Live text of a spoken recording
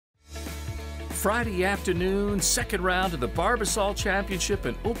Friday afternoon, second round of the Barbasol Championship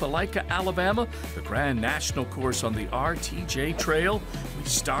in Opelika, Alabama, the Grand National course on the RTJ Trail. We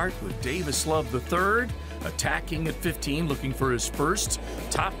start with Davis Love III, attacking at 15, looking for his first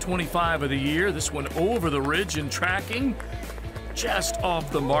top 25 of the year. This one over the ridge and tracking, just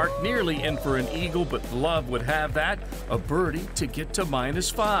off the mark, nearly in for an eagle, but Love would have that, a birdie to get to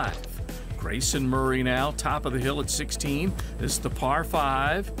 -5. Grayson Murray now, top of the hill at 16. This is the par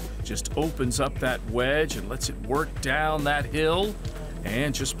 5. Just opens up that wedge and lets it work down that hill.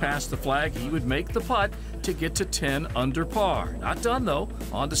 And just past the flag, he would make the putt to get to 10 under par. Not done though,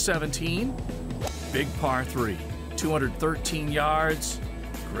 on to 17. Big par 3, 213 yards.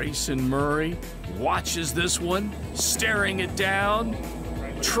 Grayson Murray watches this one, staring it down,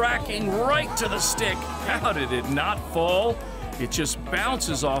 tracking right to the stick. How did it not fall? It just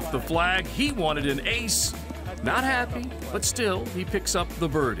bounces off the flag. He wanted an ace. Not happy, but still, he picks up the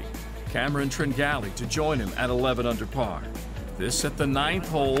birdie. Cameron Tringali to join him at 11 under par. This at the 9th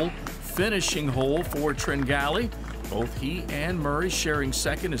hole, finishing hole for Tringali. Both he and Murray sharing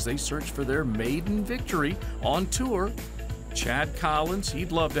second as they search for their maiden victory on tour. Chad Collins,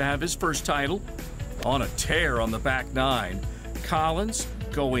 he'd love to have his first title. On a tear on the back 9. Collins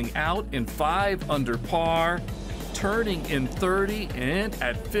going out in 5 under par. Turning in 30 and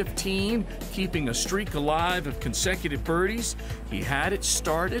at 15, keeping a streak alive of consecutive birdies. He had it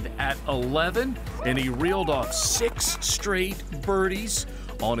started at 11 and he reeled off 6 straight birdies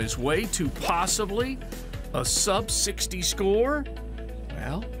on his way to possibly a sub-60 score.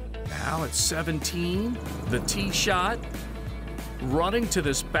 Well, now at 17, the tee shot, running to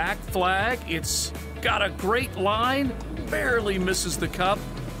this back flag. It's got a great line, barely misses the cup.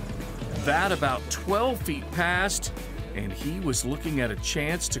 That about 12 feet past, and he was looking at a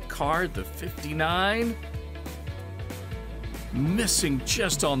chance to card the 59, missing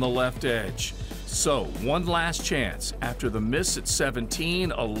just on the left edge. So one last chance after the miss at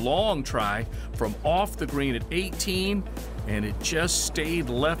 17, a long try from off the green at 18, and it just stayed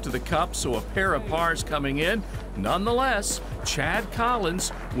left of the cup, so a pair of pars coming in. Nonetheless, Chad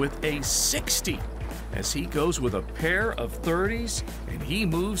Collins with a 60. As he goes with a pair of 30s, and he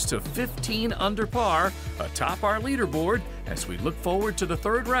moves to 15 under par atop our leaderboard as we look forward to the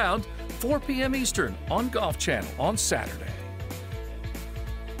third round, 4 p.m. Eastern on Golf Channel on Saturday.